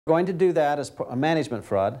We're going to do that as a management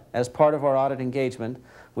fraud as part of our audit engagement.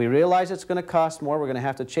 We realize it's going to cost more. We're going to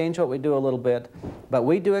have to change what we do a little bit, but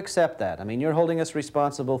we do accept that. I mean, you're holding us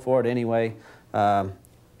responsible for it anyway.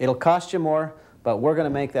 It'll cost you more, but we're going to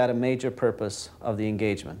make that a major purpose of the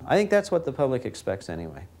engagement. I think that's what the public expects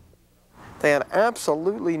anyway. They had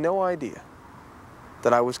absolutely no idea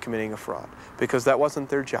that I was committing a fraud because that wasn't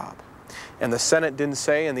their job. And the Senate didn't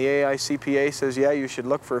say, and the AICPA says, yeah, you should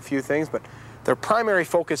look for a few things, but their primary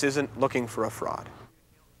focus isn't looking for a fraud.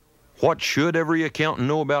 What should every accountant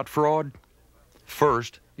know about fraud?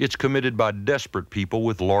 First, it's committed by desperate people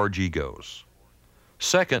with large egos.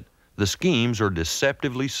 Second, the schemes are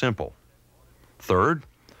deceptively simple. Third,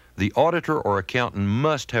 the auditor or accountant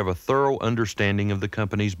must have a thorough understanding of the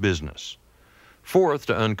company's business. Fourth,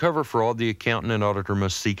 to uncover fraud, the accountant and auditor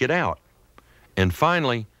must seek it out. And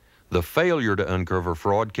finally, the failure to uncover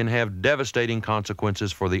fraud can have devastating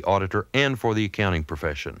consequences for the auditor and for the accounting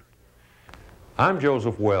profession. I'm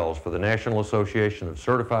Joseph Wells for the National Association of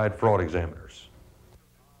Certified Fraud Examiners.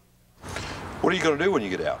 What are you going to do when you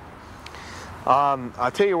get out? I'll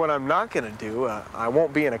tell you what I'm not going to do. I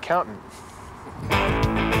won't be an accountant.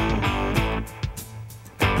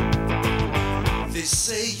 They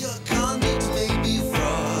say